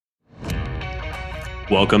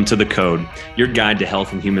Welcome to The Code, your guide to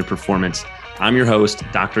health and human performance. I'm your host,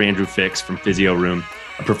 Dr. Andrew Fix from Physio Room,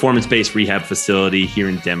 a performance-based rehab facility here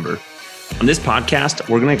in Denver. On this podcast,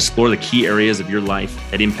 we're going to explore the key areas of your life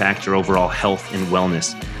that impact your overall health and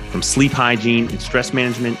wellness, from sleep hygiene and stress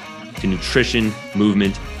management to nutrition,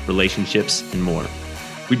 movement, relationships, and more.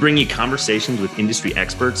 We bring you conversations with industry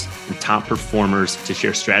experts and top performers to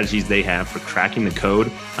share strategies they have for cracking the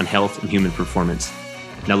code on health and human performance.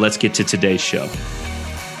 Now let's get to today's show.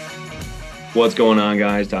 What's going on,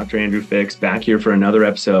 guys? Dr. Andrew Fix back here for another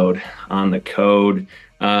episode on The Code.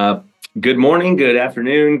 Good morning, good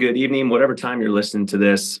afternoon, good evening, whatever time you're listening to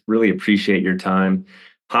this. Really appreciate your time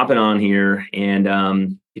hopping on here.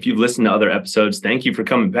 And if you've listened to other episodes, thank you for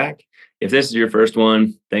coming back. If this is your first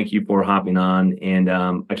one, thank you for hopping on. And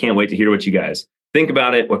I can't wait to hear what you guys think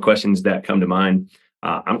about it, what questions that come to mind.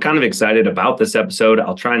 I'm kind of excited about this episode.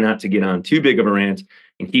 I'll try not to get on too big of a rant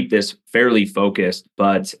and keep this fairly focused,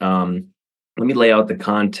 but let me lay out the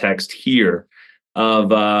context here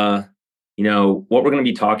of, what we're going to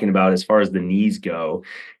be talking about as far as the knees go.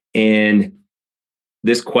 And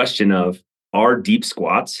this question of, are deep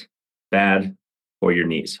squats bad for your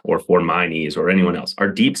knees or for my knees or anyone else? Are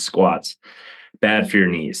deep squats bad for your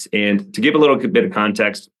knees? And to give a little bit of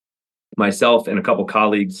context, myself and a couple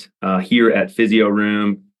colleagues here at Physio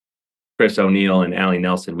Room, Chris O'Neill and Allie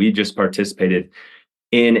Nelson, we just participated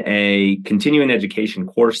in a continuing education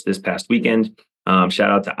course this past weekend.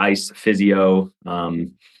 Shout out to ICE Physio.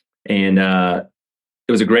 It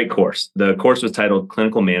was a great course. The course was titled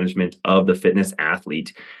Clinical Management of the Fitness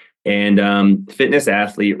Athlete. And fitness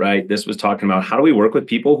athlete, right? This was talking about how do we work with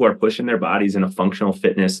people who are pushing their bodies in a functional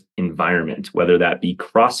fitness environment, whether that be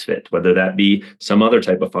CrossFit, whether that be some other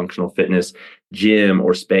type of functional fitness, gym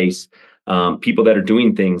or space, people that are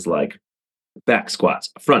doing things like back squats,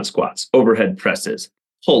 front squats, overhead presses,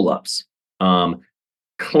 pull-ups,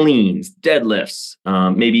 cleans, deadlifts,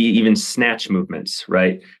 maybe even snatch movements,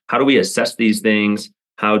 right? How do we assess these things?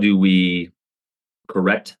 How do we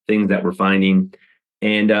correct things that we're finding?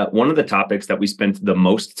 And one of the topics that we spent the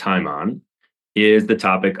most time on is the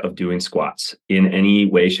topic of doing squats in any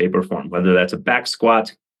way, shape, or form, whether that's a back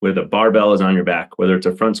squat where the barbell is on your back, whether it's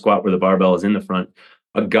a front squat where the barbell is in the front,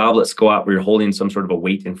 a goblet squat where you're holding some sort of a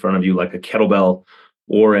weight in front of you like a kettlebell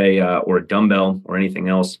or a dumbbell or anything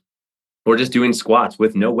else, or just doing squats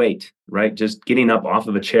with no weight, right? Just getting up off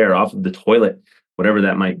of a chair, off of the toilet, whatever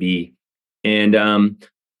that might be. And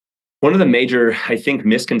one of the major, I think,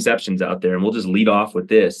 misconceptions out there, and we'll just lead off with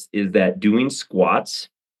this, is that doing squats,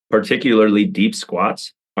 particularly deep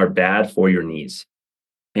squats, are bad for your knees.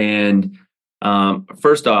 And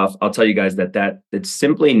first off, I'll tell you guys that it's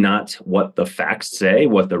simply not what the facts say,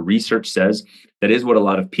 what the research says. That is what a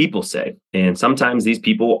lot of people say. And sometimes these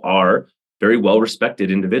people are very well-respected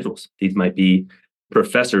individuals. These might be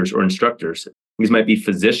professors or instructors. These might be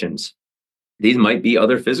physicians. These might be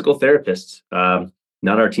other physical therapists.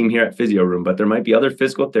 Not our team here at Physio Room, but there might be other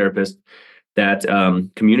physical therapists that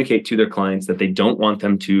communicate to their clients that they don't want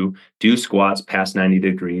them to do squats past 90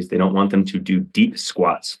 degrees. They don't want them to do deep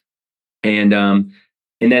squats. And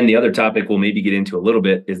then the other topic we'll maybe get into a little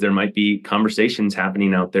bit is there might be conversations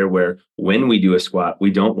happening out there where when we do a squat,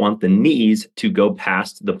 we don't want the knees to go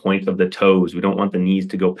past the point of the toes. We don't want the knees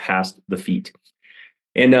to go past the feet.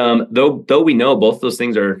 And though we know both those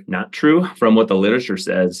things are not true from what the literature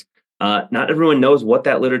says, not everyone knows what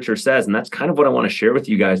that literature says. And that's kind of what I want to share with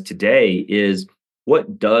you guys today is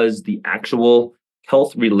what does the actual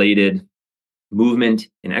health-related movement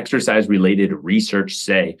and exercise-related research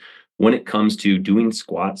say when it comes to doing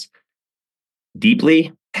squats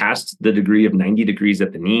deeply past the degree of 90 degrees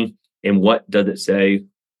at the knee? And what does it say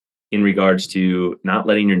in regards to not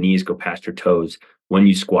letting your knees go past your toes when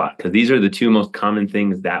you squat? Because these are the two most common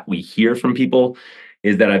things that we hear from people,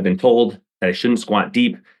 is that I've been told that I shouldn't squat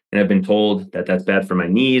deep, and I've been told that that's bad for my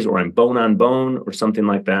knees, or I'm bone on bone or something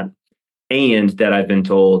like that. And that I've been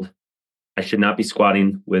told I should not be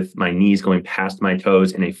squatting with my knees going past my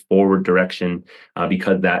toes in a forward direction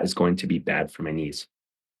because that is going to be bad for my knees.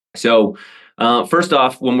 So first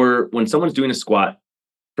off, when someone's doing a squat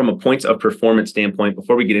from a points of performance standpoint,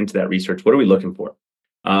 before we get into that research, what are we looking for?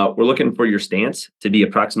 We're looking for your stance to be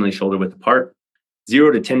approximately shoulder width apart,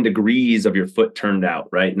 0 to 10 degrees of your foot turned out,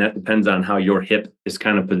 right? And that depends on how your hip is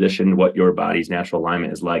kind of positioned, what your body's natural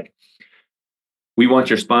alignment is like. We want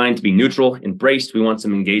your spine to be neutral and braced. We want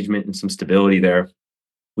some engagement and some stability there.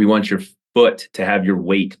 We want your foot to have your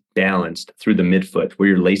weight balanced through the midfoot, where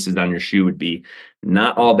your laces on your shoe would be.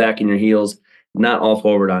 Not all back in your heels, not all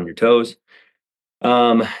forward on your toes.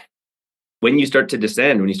 When you start to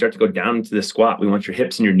descend, when you start to go down into the squat, we want your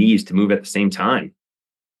hips and your knees to move at the same time.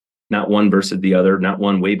 not one versus the other, not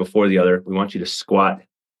one way before the other. We want you to squat,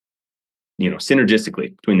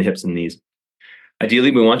 synergistically between the hips and knees.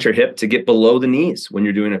 Ideally, we want your hip to get below the knees when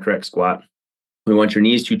you're doing a correct squat. We want your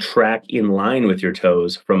knees to track in line with your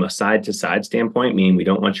toes from a side to side standpoint, meaning we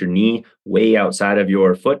don't want your knee way outside of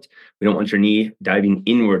your foot. We don't want your knee diving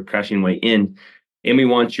inward, crashing way in. And we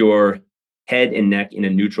want your head and neck in a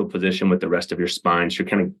neutral position with the rest of your spine. So you're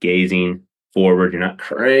kind of gazing forward. You're not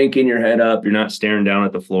cranking your head up. You're not staring down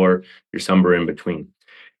at the floor. You're somewhere in between.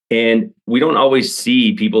 And we don't always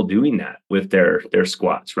see people doing that with their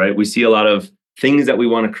squats, right? We see a lot of things that we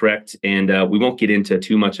want to correct, and we won't get into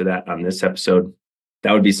too much of that on this episode.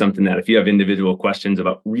 That would be something that if you have individual questions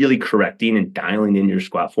about really correcting and dialing in your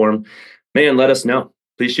squat form, man, let us know.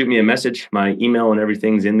 Please shoot me a message. My email and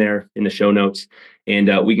everything's in there in the show notes, and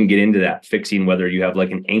we can get into that, fixing whether you have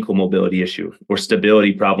like an ankle mobility issue or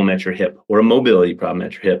stability problem at your hip or a mobility problem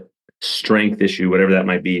at your hip, strength issue, whatever that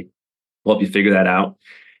might be. We'll help you figure that out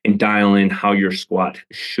and dial in how your squat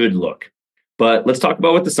should look. But let's talk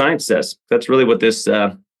about what the science says. That's really what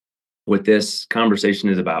this conversation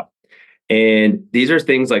is about. And these are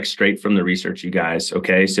things like straight from the research, you guys.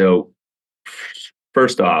 Okay, so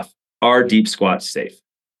first off, are deep squats safe?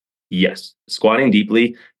 Yes, squatting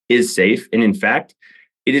deeply is safe. And in fact,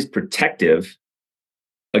 it is protective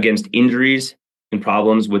against injuries and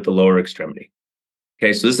problems with the lower extremity.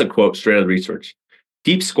 Okay, so this is a quote straight out of the research.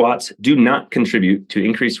 Deep squats do not contribute to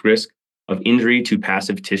increased risk of injury to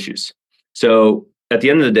passive tissues. So at the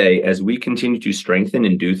end of the day, as we continue to strengthen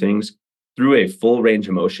and do things through a full range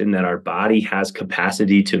of motion that our body has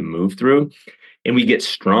capacity to move through, and we get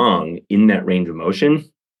strong in that range of motion,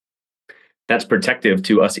 that's protective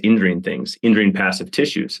to us injuring things, injuring passive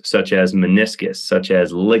tissues, such as meniscus, such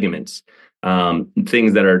as ligaments,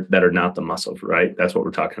 things that are not the muscle, right? That's what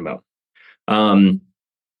we're talking about.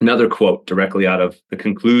 Another quote directly out of the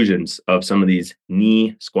conclusions of some of these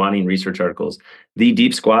knee squatting research articles. The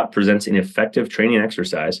deep squat presents an effective training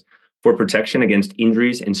exercise for protection against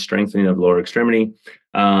injuries and strengthening of the lower extremity.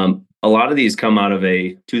 A lot of these come out of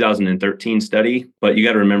a 2013 study, but you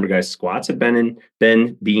got to remember, guys, squats have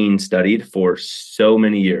been being studied for so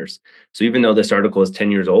many years. So even though this article is 10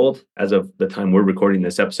 years old, as of the time we're recording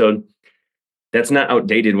this episode, that's not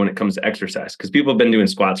outdated when it comes to exercise, because people have been doing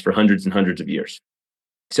squats for hundreds and hundreds of years.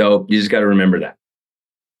 So you just got to remember that.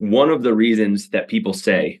 One of the reasons that people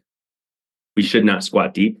say we should not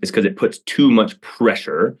squat deep is because it puts too much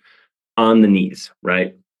pressure on the knees,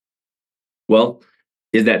 right? Well,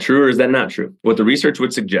 is that true or is that not true? What the research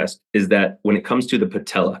would suggest is that when it comes to the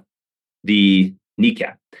patella, the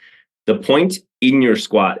kneecap, the point in your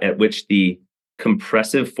squat at which the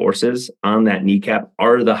compressive forces on that kneecap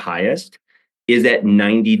are the highest is at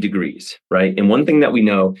 90 degrees, right? And one thing that we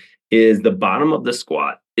know is the bottom of the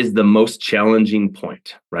squat is the most challenging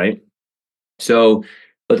point, right? So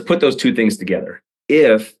let's put those two things together.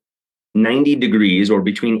 If 90 degrees or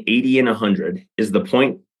between 80 and 100 is the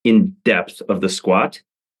point in depth of the squat,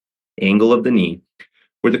 angle of the knee,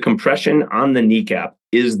 where the compression on the kneecap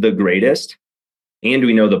is the greatest, and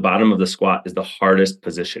we know the bottom of the squat is the hardest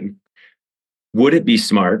position, would it be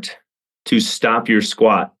smart to stop your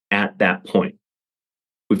squat at that point?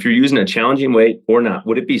 If you're using a challenging weight or not,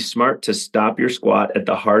 would it be smart to stop your squat at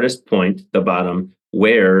the hardest point, the bottom,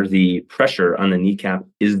 where the pressure on the kneecap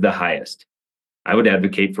is the highest? I would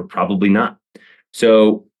advocate for probably not.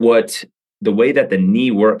 So the way that the knee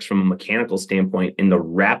works from a mechanical standpoint in the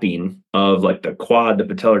wrapping of like the quad, the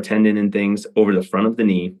patellar tendon and things over the front of the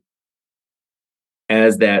knee,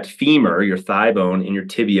 as that femur, your thigh bone, and your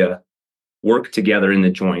tibia work together in the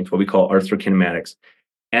joint, what we call arthrokinematics.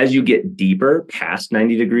 As you get deeper past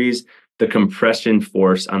 90 degrees, the compression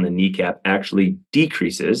force on the kneecap actually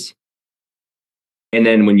decreases. And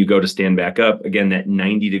then when you go to stand back up, again, that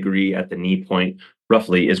 90 degree at the knee point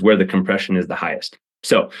roughly is where the compression is the highest.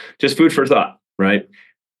 So just food for thought, right?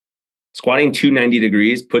 Squatting to 90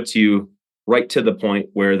 degrees puts you right to the point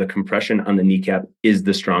where the compression on the kneecap is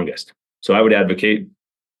the strongest. So I would advocate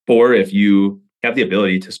for, if you have the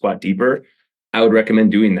ability to squat deeper, I would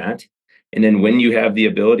recommend doing that. And then when you have the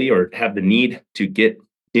ability or have the need to get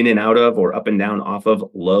in and out of or up and down off of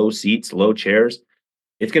low seats, low chairs,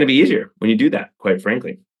 it's going to be easier when you do that, quite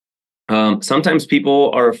frankly. Sometimes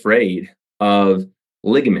people are afraid of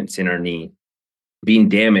ligaments in our knee being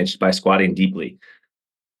damaged by squatting deeply.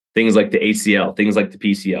 Things like the ACL, things like the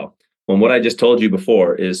PCL. Well, what I just told you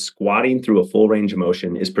before is squatting through a full range of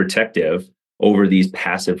motion is protective over these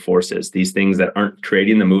passive forces, these things that aren't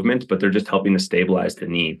creating the movement, but they're just helping to stabilize the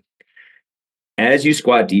knee. As you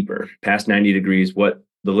squat deeper, past 90 degrees, what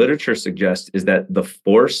the literature suggests is that the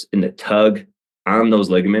force and the tug on those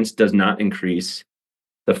ligaments does not increase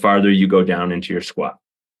the farther you go down into your squat.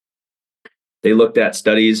 They looked at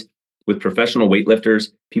studies with professional weightlifters,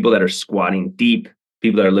 people that are squatting deep,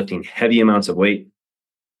 people that are lifting heavy amounts of weight.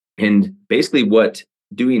 And basically what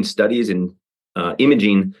doing studies and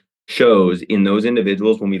imaging shows in those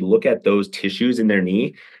individuals, when we look at those tissues in their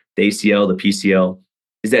knee, the ACL, the PCL,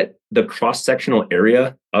 is that the cross-sectional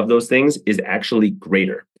area of those things is actually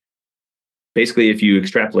greater. Basically, if you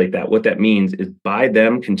extrapolate that, what that means is by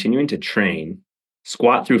them continuing to train,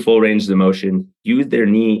 squat through full range of motion, use their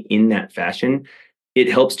knee in that fashion, it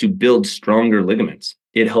helps to build stronger ligaments.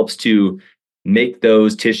 It helps to make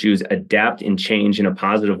those tissues adapt and change in a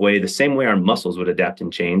positive way, the same way our muscles would adapt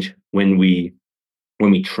and change when we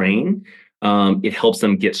train. It helps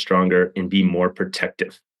them get stronger and be more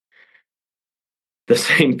protective. The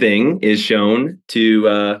same thing is shown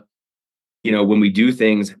to when we do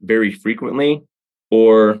things very frequently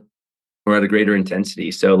or at a greater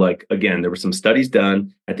intensity. So like, again, there were some studies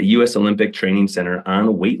done at the US Olympic Training Center on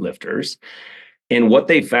weightlifters. And what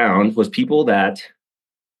they found was people that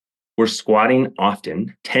were squatting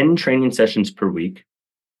often, 10 training sessions per week,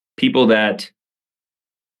 people that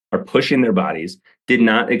are pushing their bodies did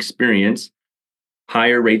not experience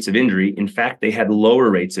higher rates of injury. In fact, they had lower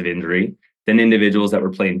rates of injury than individuals that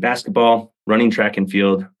were playing basketball, running track and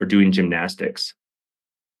field, or doing gymnastics.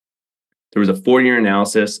 There was a 4-year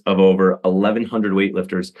analysis of over 1,100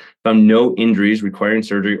 weightlifters, found no injuries requiring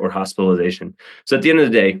surgery or hospitalization. So at the end of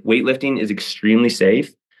the day, weightlifting is extremely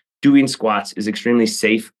safe. Doing squats is extremely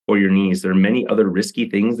safe for your knees. There are many other risky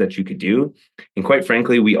things that you could do. And quite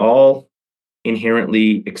frankly, we all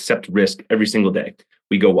inherently accept risk every single day.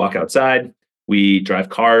 We go walk outside, we drive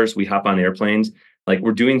cars, we hop on airplanes. Like,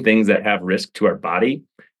 we're doing things that have risk to our body.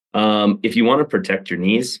 If you want to protect your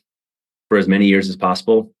knees for as many years as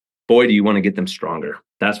possible, boy, do you want to get them stronger.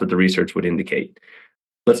 That's what the research would indicate.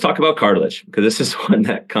 Let's talk about cartilage, because this is one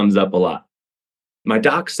that comes up a lot. My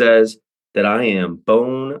doc says that I am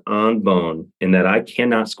bone on bone and that I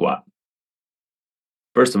cannot squat.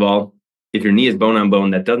 First of all, if your knee is bone on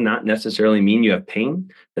bone, that does not necessarily mean you have pain.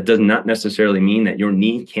 That does not necessarily mean that your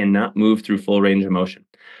knee cannot move through full range of motion.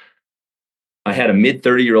 I had a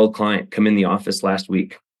mid-30-year-old client come in the office last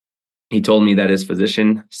week. He told me that his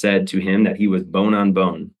physician said to him that he was bone on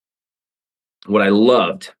bone. What I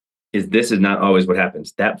loved is this is not always what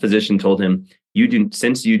happens. That physician told him,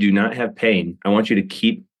 since you do not have pain, I want you to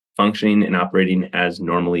keep functioning and operating as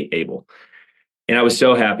normally able. And I was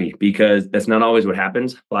so happy, because that's not always what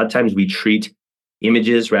happens. A lot of times we treat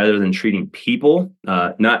images rather than treating people,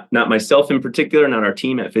 not myself in particular, not our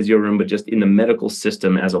team at Physio Room, but just in the medical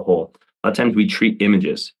system as a whole. A lot of times we treat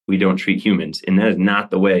images, we don't treat humans, and that is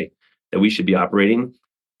not the way that we should be operating.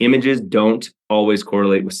 Images don't always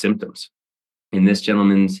correlate with symptoms. In this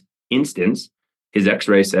gentleman's instance, his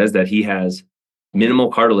x-ray says that he has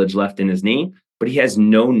minimal cartilage left in his knee, but he has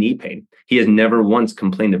no knee pain. He has never once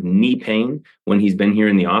complained of knee pain when he's been here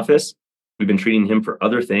in the office. We've been treating him for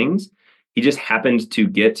other things. He just happened to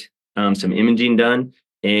get some imaging done,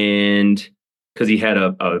 and because he had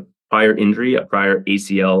a prior injury, a prior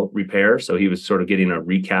ACL repair, so he was sort of getting a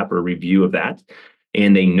recap or review of that,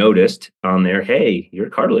 and they noticed on there, hey, your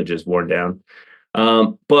cartilage is worn down.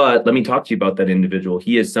 But let me talk to you about that individual.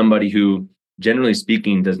 He is somebody who, generally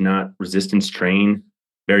speaking, does not resistance train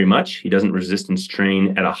very much. He doesn't resistance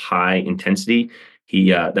train at a high intensity.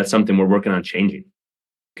 That's something we're working on changing.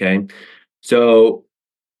 Okay. So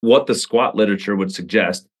what the squat literature would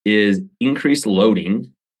suggest is increased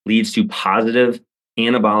loading leads to positive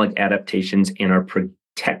anabolic adaptations and are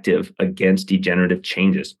protective against degenerative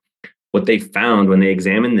changes. What they found when they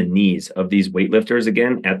examined the knees of these weightlifters,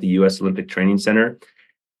 again, at the US Olympic Training Center,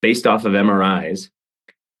 based off of MRIs,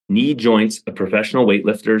 knee joints of professional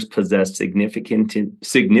weightlifters possess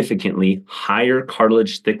significantly higher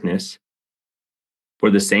cartilage thickness for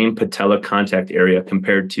the same patella contact area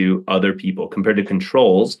compared to other people, compared to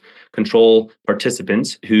control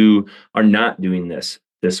participants who are not doing this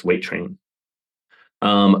weight training.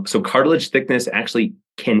 So cartilage thickness actually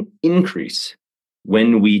can increase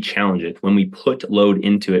when we challenge it, when we put load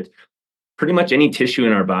into it. Pretty much any tissue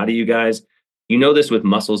in our body, you guys, you know this with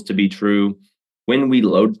muscles to be true. When we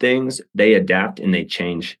load things, they adapt and they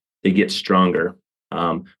change. They get stronger.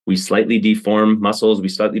 We slightly deform muscles, we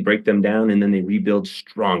slightly break them down, and then they rebuild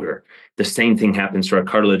stronger. The same thing happens to our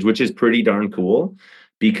cartilage, which is pretty darn cool,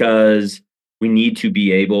 because we need to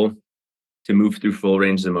be able to move through full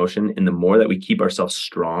range of motion. And the more that we keep ourselves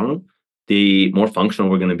strong, the more functional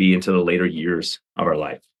we're going to be into the later years of our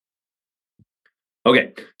life.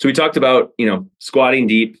 Okay, so we talked about, squatting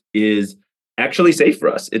deep is actually safe for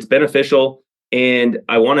us. It's beneficial. And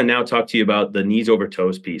I want to now talk to you about the knees over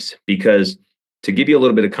toes piece, because to give you a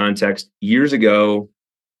little bit of context, years ago,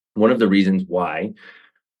 one of the reasons why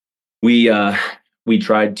we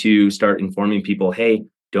tried to start informing people, hey,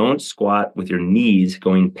 don't squat with your knees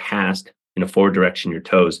going past in a forward direction your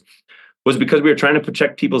toes, was because we were trying to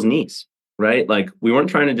protect people's knees, right? Like we weren't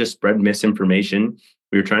trying to just spread misinformation.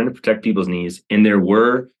 We were trying to protect people's knees. And there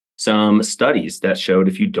were some studies that showed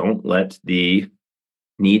if you don't let the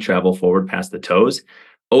knee travel forward past the toes,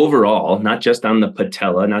 overall, not just on the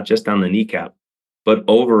patella, not just on the kneecap, but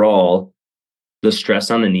overall, the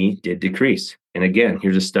stress on the knee did decrease. And again,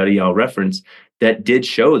 here's a study I'll reference that did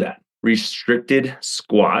show that restricted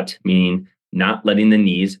squat, meaning not letting the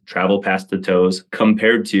knees travel past the toes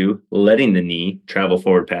compared to letting the knee travel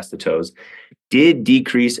forward past the toes, did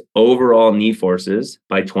decrease overall knee forces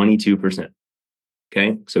by 22%.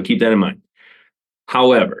 Okay, so keep that in mind.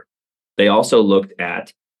 However, they also looked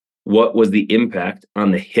at what was the impact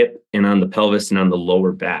on the hip and on the pelvis and on the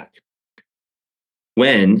lower back.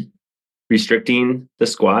 When restricting the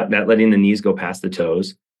squat, not letting the knees go past the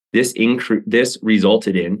toes, this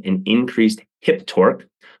resulted in an increased hip torque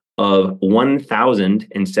of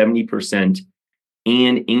 1,070%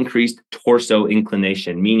 and increased torso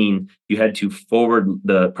inclination, meaning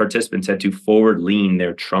the participants had to forward lean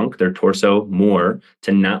their trunk, their torso more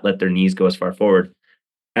to not let their knees go as far forward.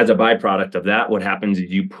 As a byproduct of that, what happens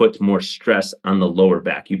is you put more stress on the lower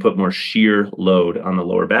back. You put more shear load on the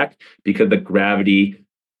lower back because the gravity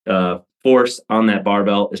force on that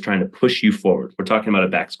barbell is trying to push you forward. We're talking about a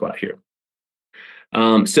back squat here.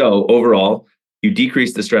 So overall, you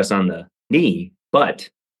decrease the stress on the knee, but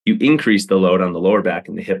you increase the load on the lower back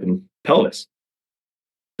and the hip and pelvis.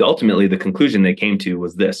 Ultimately, the conclusion they came to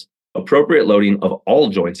was this: appropriate loading of all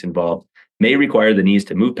joints involved may require the knees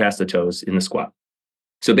to move past the toes in the squat.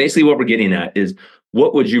 So basically what we're getting at is,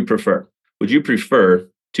 what would you prefer? Would you prefer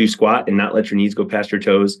to squat and not let your knees go past your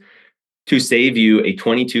toes to save you a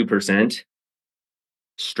 22%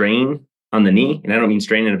 strain on the knee? And I don't mean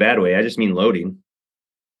strain in a bad way. I just mean loading.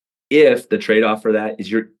 If the trade-off for that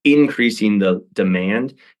is you're increasing the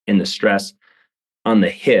demand and the stress on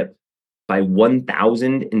the hip by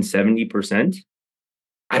 1,070%,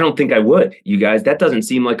 I don't think I would, you guys. That doesn't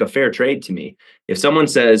seem like a fair trade to me. If someone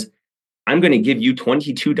says, I'm going to give you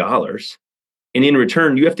 $22, and in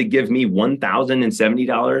return, you have to give me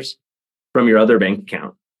 $1,070 from your other bank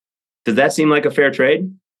account, does that seem like a fair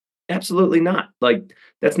trade? Absolutely not. Like,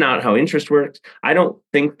 that's not how interest works. I don't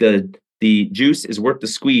think the juice is worth the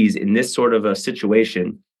squeeze in this sort of a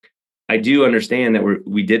situation. I do understand that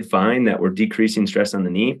we did find that we're decreasing stress on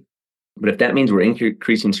the knee, but if that means we're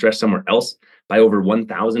increasing stress somewhere else by over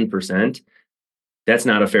 1,000%, that's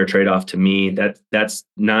not a fair trade-off to me. That's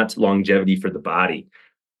not longevity for the body.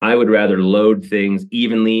 I would rather load things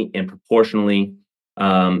evenly and proportionally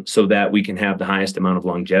so that we can have the highest amount of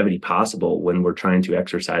longevity possible when we're trying to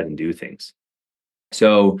exercise and do things.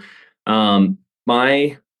 So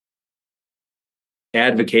my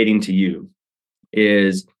advocating to you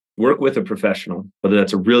is work with a professional, whether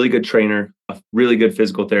that's a really good trainer, a really good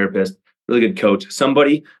physical therapist, really good coach,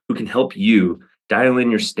 somebody who can help you dial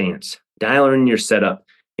in your stance, dial in your setup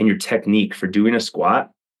and your technique for doing a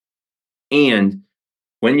squat. And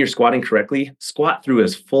when you're squatting correctly, squat through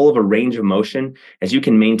as full of a range of motion as you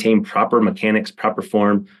can maintain proper mechanics, proper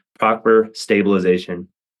form, proper stabilization.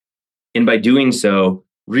 And by doing so,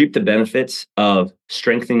 reap the benefits of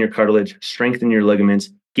strengthening your cartilage, strengthening your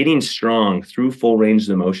ligaments, getting strong through full range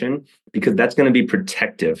of motion, because that's going to be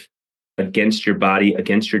protective against your body,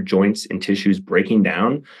 against your joints and tissues breaking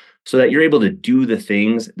down, so that you're able to do the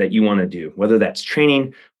things that you want to do, whether that's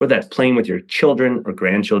training, whether that's playing with your children or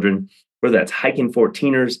grandchildren, whether that's hiking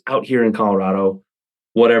 14ers out here in Colorado,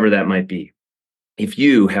 whatever that might be. If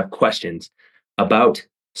you have questions about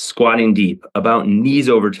squatting deep, about knees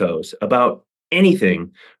over toes, about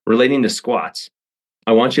anything relating to squats,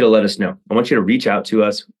 I want you to let us know. I want you to reach out to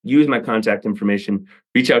us, use my contact information,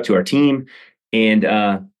 reach out to our team, and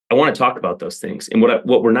I want to talk about those things. And what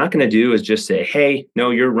we're not going to do is just say, hey,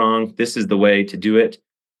 no, you're wrong. This is the way to do it.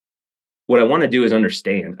 What I want to do is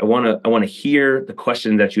understand. I want to hear the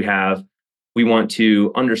questions that you have. We want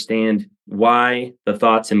to understand why the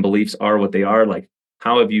thoughts and beliefs are what they are. Like,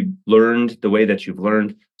 how have you learned the way that you've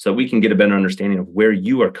learned, so we can get a better understanding of where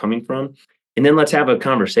you are coming from. And then let's have a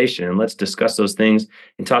conversation and let's discuss those things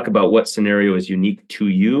and talk about what scenario is unique to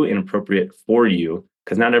you and appropriate for you,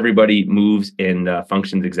 because not everybody moves and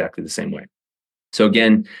functions exactly the same way. So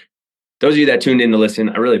again, those of you that tuned in to listen,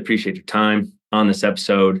 I really appreciate your time on this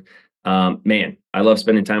episode. Man, I love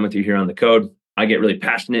spending time with you here on The Code. I get really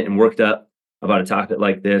passionate and worked up about a topic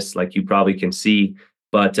like this, like you probably can see.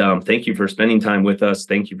 But thank you for spending time with us.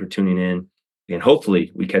 Thank you for tuning in. And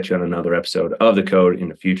hopefully we catch you on another episode of The Code in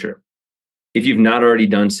the future. If you've not already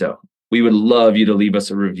done so, we would love you to leave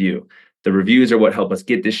us a review. The reviews are what help us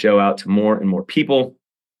get this show out to more and more people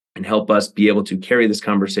and help us be able to carry this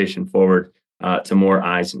conversation forward to more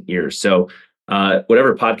eyes and ears. So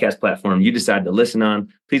whatever podcast platform you decide to listen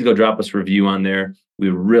on, please go drop us a review on there. We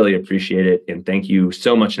really appreciate it. And thank you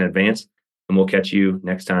so much in advance. And we'll catch you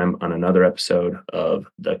next time on another episode of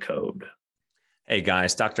The Code. Hey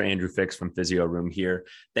guys, Dr. Andrew Fix from Physio Room here.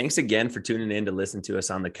 Thanks again for tuning in to listen to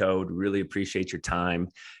us on The Code. Really appreciate your time.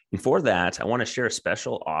 And for that, I want to share a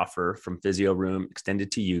special offer from Physio Room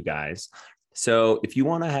extended to you guys. So if you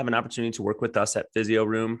want to have an opportunity to work with us at Physio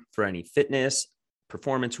Room for any fitness,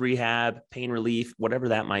 performance rehab, pain relief, whatever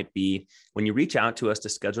that might be, when you reach out to us to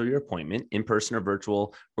schedule your appointment, in person or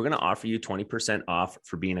virtual, we're going to offer you 20% off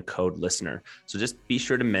for being a Code listener. So just be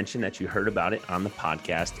sure to mention that you heard about it on the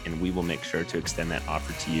podcast, and we will make sure to extend that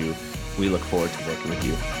offer to you. We look forward to working with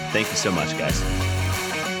you. Thank you so much, guys.